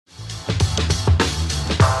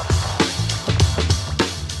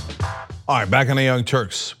All right, back on the Young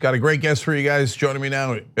Turks. Got a great guest for you guys. Joining me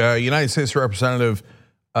now, United States Representative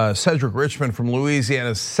Cedric Richmond from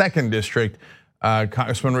Louisiana's 2nd District.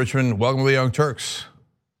 Congressman Richmond, welcome to the Young Turks.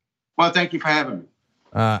 Well, thank you for having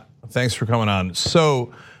me. Thanks for coming on.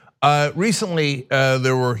 So recently,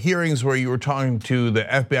 there were hearings where you were talking to the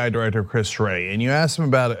FBI Director, Chris Wray, and you asked him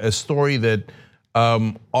about a story that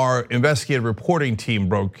our investigative reporting team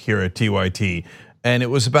broke here at TYT. And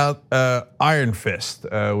it was about Iron Fist,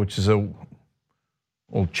 which is a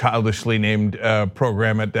childishly named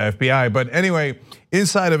program at the FBI. But anyway,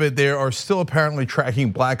 inside of it, they are still apparently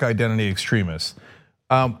tracking black identity extremists.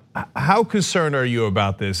 How concerned are you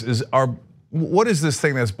about this? What is this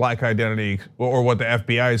thing that's black identity, or what the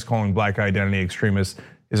FBI is calling black identity extremists?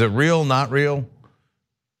 Is it real, not real?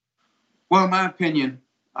 Well, in my opinion,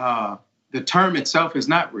 the term itself is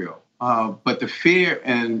not real. But the fear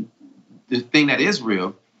and the thing that is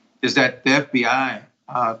real is that the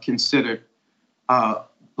FBI considered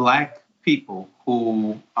black people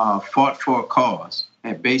who fought for a cause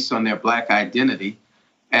and based on their black identity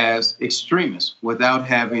as extremists without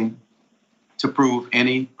having to prove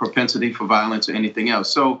any propensity for violence or anything else.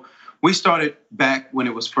 So we started back when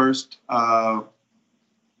it was first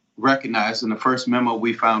recognized in the first memo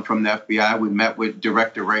we found from the FBI. We met with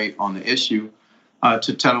Director Wray on the issue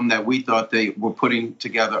to tell them that we thought they were putting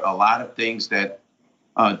together a lot of things that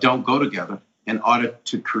don't go together in order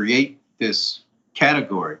to create this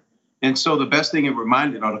category. And so the best thing it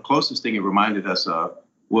reminded, or the closest thing it reminded us of,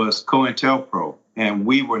 was COINTELPRO. And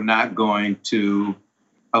we were not going to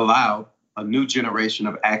allow a new generation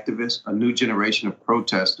of activists, a new generation of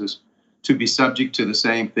protesters to be subject to the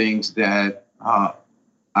same things that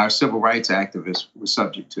our civil rights activists were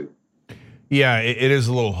subject to. Yeah, it is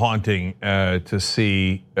a little haunting to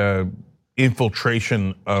see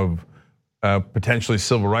infiltration of potentially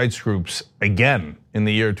civil rights groups again in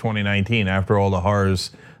the year 2019 after all the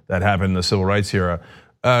horrors that happened in the civil rights era.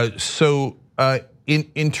 So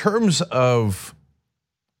in terms of,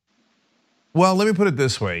 well, let me put it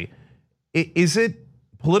this way. Is it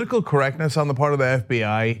political correctness on the part of the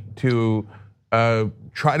FBI to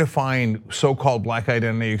try to find so-called black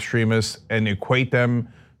identity extremists and equate them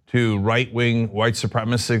to right-wing white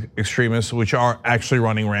supremacist extremists, which are actually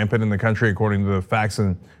running rampant in the country according to the facts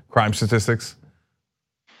and crime statistics?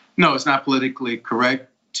 No, it's not politically correct.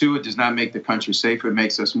 Two, it does not make the country safer. It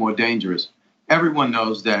makes us more dangerous. Everyone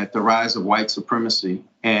knows that the rise of white supremacy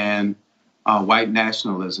and white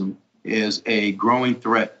nationalism is a growing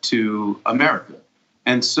threat to America.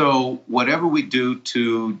 And so whatever we do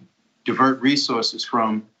to divert resources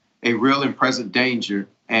from a real and present danger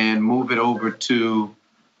and move it over to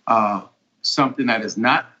something that is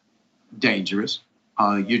not dangerous.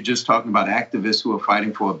 You're just talking about activists who are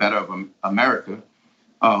fighting for a better America,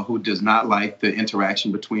 who does not like the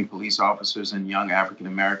interaction between police officers and young African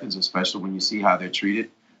Americans, especially when you see how they're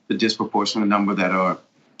treated, the disproportionate number that are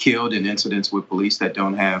killed in incidents with police that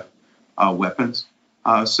don't have weapons.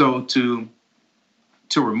 So to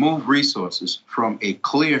remove resources from a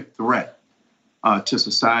clear threat to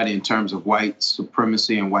society in terms of white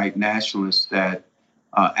supremacy and white nationalists that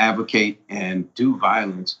advocate and do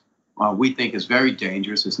violence, we think is very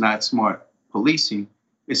dangerous. It's not smart policing,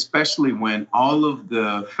 especially when all of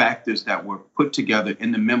the factors that were put together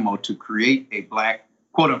in the memo to create a black,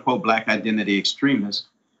 quote unquote, black identity extremist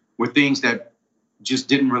were things that just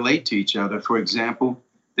didn't relate to each other. For example,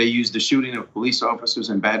 they used the shooting of police officers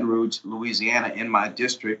in Baton Rouge, Louisiana, in my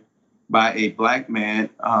district by a black man.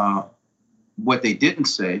 What they didn't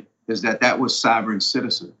say is that that was sovereign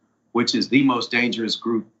citizen, which is the most dangerous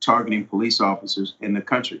group targeting police officers in the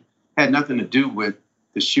country. Had nothing to do with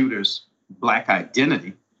the shooter's black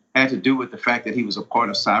identity, had to do with the fact that he was a part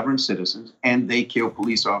of sovereign citizens and they killed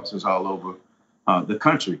police officers all over the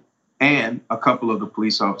country. And a couple of the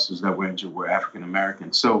police officers that were injured were African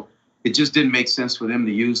Americans. So it just didn't make sense for them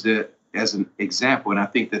to use that as an example. And I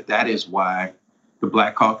think that that is why the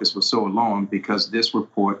Black Caucus was so alarmed, because this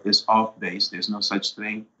report is off base. There's no such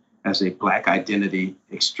thing as a black identity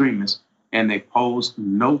extremist, and they pose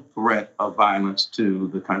no threat of violence to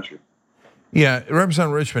the country. Yeah,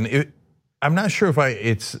 Representative Richmond, I'm not sure if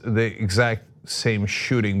it's the exact same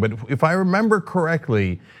shooting, but if I remember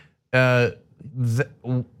correctly, that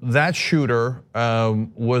shooter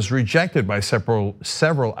was rejected by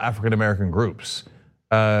several African American groups.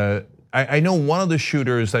 I know one of the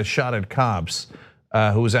shooters that shot at cops,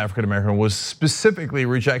 who was African American, was specifically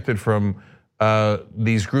rejected from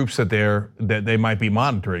these groups that they might be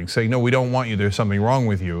monitoring, saying, "No, we don't want you. There's something wrong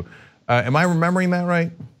with you." Am I remembering that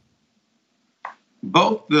right?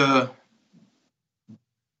 Both the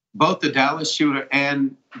Dallas shooter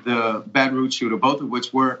and the Baton Rouge shooter, both of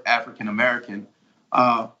which were African American,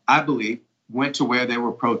 I believe, went to where there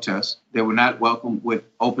were protests. They were not welcomed with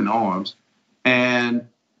open arms. And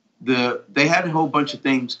they had a whole bunch of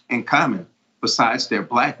things in common besides their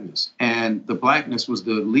blackness. And the blackness was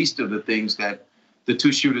the least of the things that the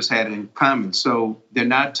two shooters had in common. So they're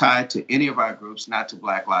not tied to any of our groups, not to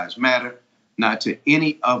Black Lives Matter, not to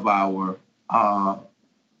any of our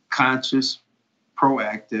conscious,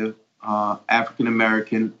 proactive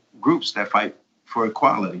African-American groups that fight for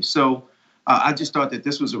equality. So I just thought that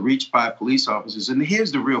this was a reach by police officers. And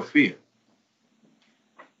here's the real fear.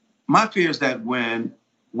 My fear is that when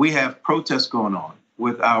we have protests going on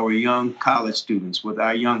with our young college students, with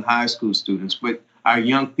our young high school students, with our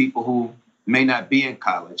young people who may not be in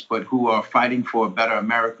college, but who are fighting for a better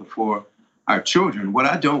America for our children, what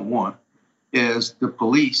I don't want is the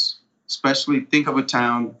police, especially think of a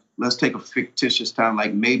town, let's take a fictitious town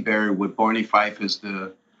like Mayberry with Barney Fife as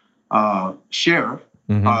the sheriff,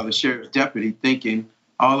 the sheriff's deputy, thinking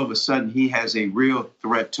all of a sudden he has a real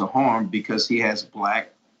threat to harm because he has black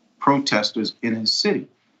protesters in his city.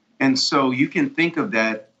 And so you can think of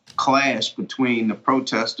that clash between the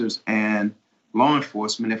protesters and law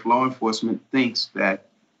enforcement if law enforcement thinks that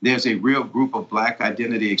there's a real group of black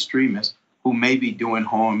identity extremists who may be doing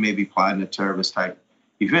harm, maybe plotting a terrorist type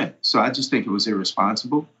event. So I just think it was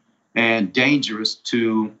irresponsible and dangerous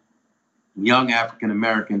to young African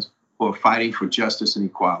Americans who are fighting for justice and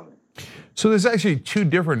equality. So there's actually two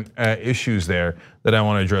different issues there that I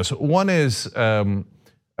want to address. One is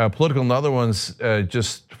political, and the other one's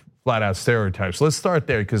just flat out stereotypes. Let's start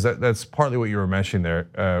there because that's partly what you were mentioning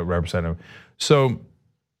there, Representative. So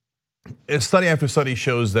study after study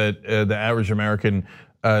shows that the average American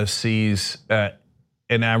sees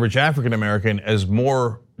an average African American as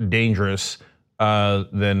more dangerous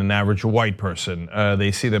than an average white person.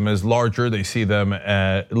 They see them as larger. They see them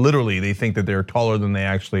literally. They think that they're taller than they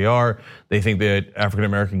actually are. They think that African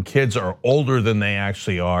American kids are older than they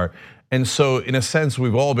actually are. And so, in a sense,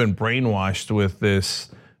 we've all been brainwashed with these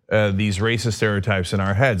racist stereotypes in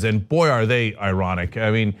our heads. And boy, are they ironic.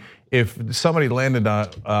 I mean, if somebody landed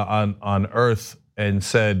on Earth and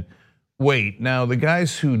said, wait, now the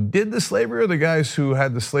guys who did the slavery or the guys who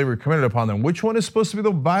had the slavery committed upon them, which one is supposed to be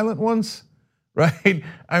the violent ones? Right?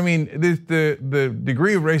 I mean, the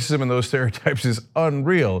degree of racism in those stereotypes is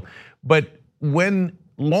unreal. But when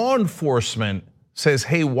law enforcement says,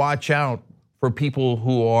 hey, watch out for people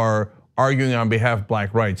who are arguing on behalf of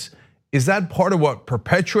black rights, is that part of what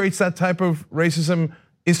perpetuates that type of racism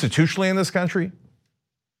institutionally in this country?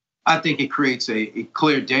 I think it creates a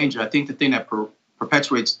clear danger. I think the thing that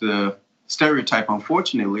perpetuates the stereotype,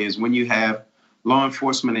 unfortunately, is when you have law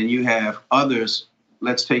enforcement and you have others.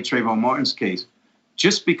 Let's take Trayvon Martin's case.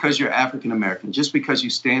 Just because you're African American, just because you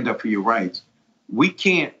stand up for your rights, we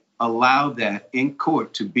can't allow that in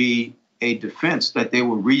court to be a defense that they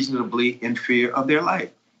were reasonably in fear of their life.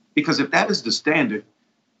 Because if that is the standard,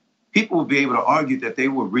 people will be able to argue that they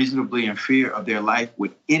were reasonably in fear of their life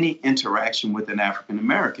with any interaction with an African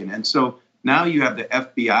American. And so now you have the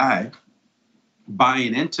FBI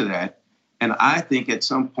buying into that. And I think at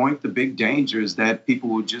some point, the big danger is that people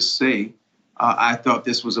will just say, I thought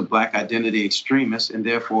this was a black identity extremist, and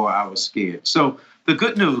therefore I was scared. So the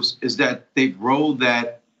good news is that they've rolled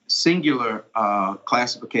that singular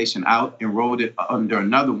classification out and rolled it under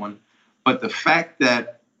another one. But the fact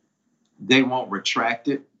that they won't retract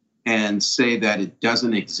it and say that it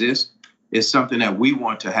doesn't exist is something that we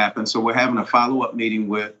want to happen. So we're having a follow-up meeting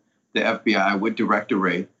with the FBI, with Director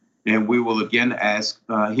Wray, and we will again ask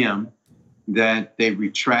him that they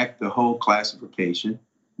retract the whole classification,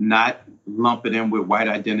 not lump it in with white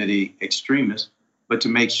identity extremists, but to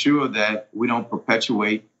make sure that we don't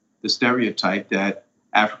perpetuate the stereotype that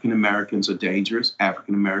African Americans are dangerous,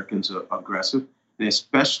 African Americans are aggressive, and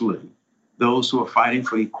especially those who are fighting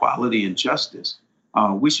for equality and justice.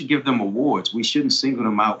 We should give them awards. We shouldn't single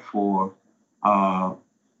them out for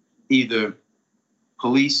either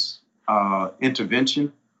police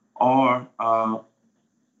intervention or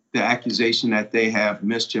the accusation that they have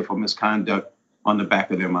mischief or misconduct on the back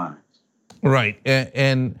of their minds. Right,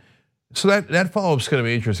 and so that follow-up is going to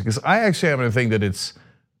be interesting because I actually happen to think that it's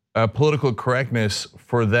political correctness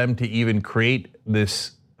for them to even create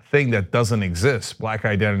this thing that doesn't exist, black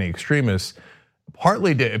identity extremists,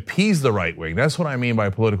 partly to appease the right wing. That's what I mean by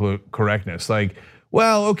political correctness. Like,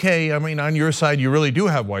 well, okay, I mean, on your side, you really do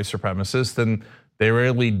have white supremacists, and they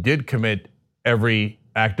really did commit every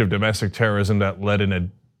act of domestic terrorism that led in a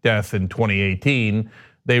death in 2018.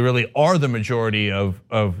 They really are the majority of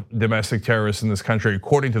domestic terrorists in this country,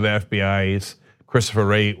 according to the FBI, Christopher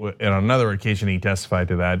Wray, on another occasion, he testified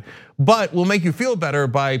to that. But we'll make you feel better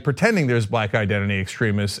by pretending there's black identity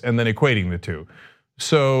extremists and then equating the two.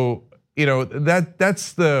 So,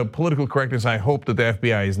 that's the political correctness I hope that the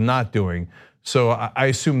FBI is not doing. So I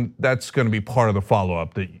assume that's going to be part of the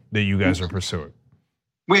follow-up that you guys are pursuing.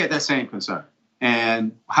 We had that same concern.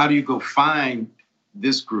 And how do you go find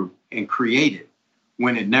this group and create it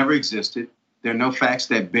when it never existed? There are no facts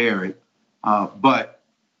that bear it, but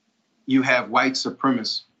you have white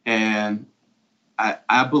supremacists, and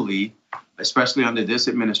I believe, especially under this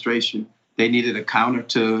administration, they needed a counter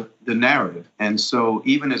to the narrative. And so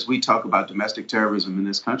even as we talk about domestic terrorism in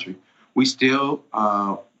this country, we still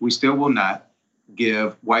will not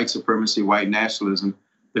give white supremacy, white nationalism,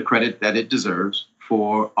 the credit that it deserves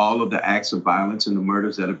for all of the acts of violence and the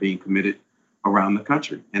murders that are being committed around the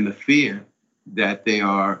country and the fear that they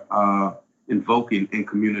are invoking in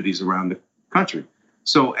communities around the country.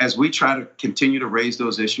 So as we try to continue to raise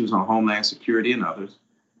those issues on Homeland Security and others,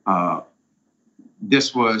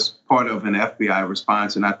 this was part of an FBI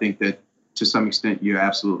response. And I think that to some extent, you're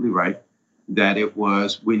absolutely right, that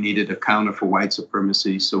we needed a counter for white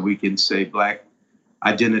supremacy so we can say black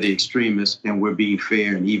identity extremists and we're being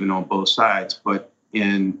fair and even on both sides. But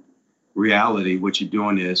in reality, what you're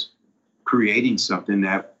doing is creating something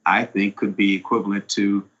that I think could be equivalent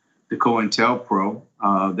to the COINTELPRO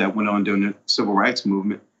that went on during the civil rights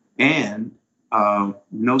movement, and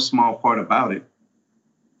no small part about it,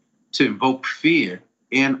 to invoke fear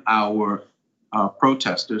in our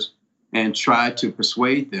protesters and try to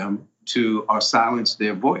persuade them to silence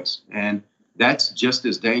their voice. And that's just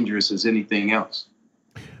as dangerous as anything else.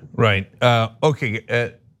 Right.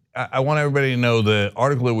 Okay. I want everybody to know the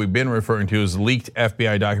article that we've been referring to is leaked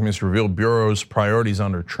FBI documents reveal Bureau's priorities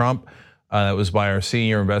under Trump. That was by our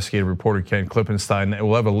senior investigative reporter, Ken Klippenstein.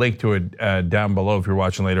 We'll have a link to it down below if you're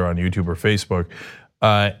watching later on YouTube or Facebook.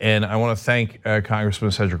 And I want to thank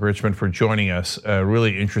Congressman Cedric Richmond for joining us. A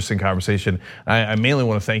really interesting conversation. I mainly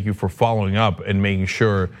want to thank you for following up and making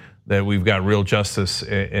sure that we've got real justice.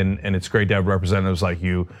 And it's great to have representatives like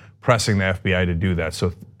you pressing the FBI to do that.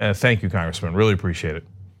 So thank you, Congressman. Really appreciate it.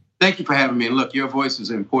 Thank you for having me. And look, your voice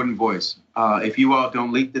is an important voice. If you all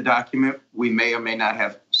don't leak the document, we may or may not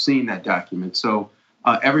have seen that document. So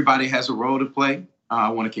everybody has a role to play. I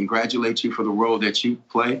want to congratulate you for the role that you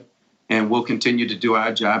play. And we'll continue to do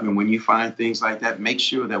our job. And when you find things like that, make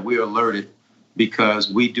sure that we're alerted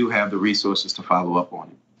because we do have the resources to follow up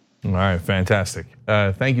on it. All right, fantastic.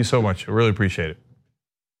 Thank you so much. I really appreciate it.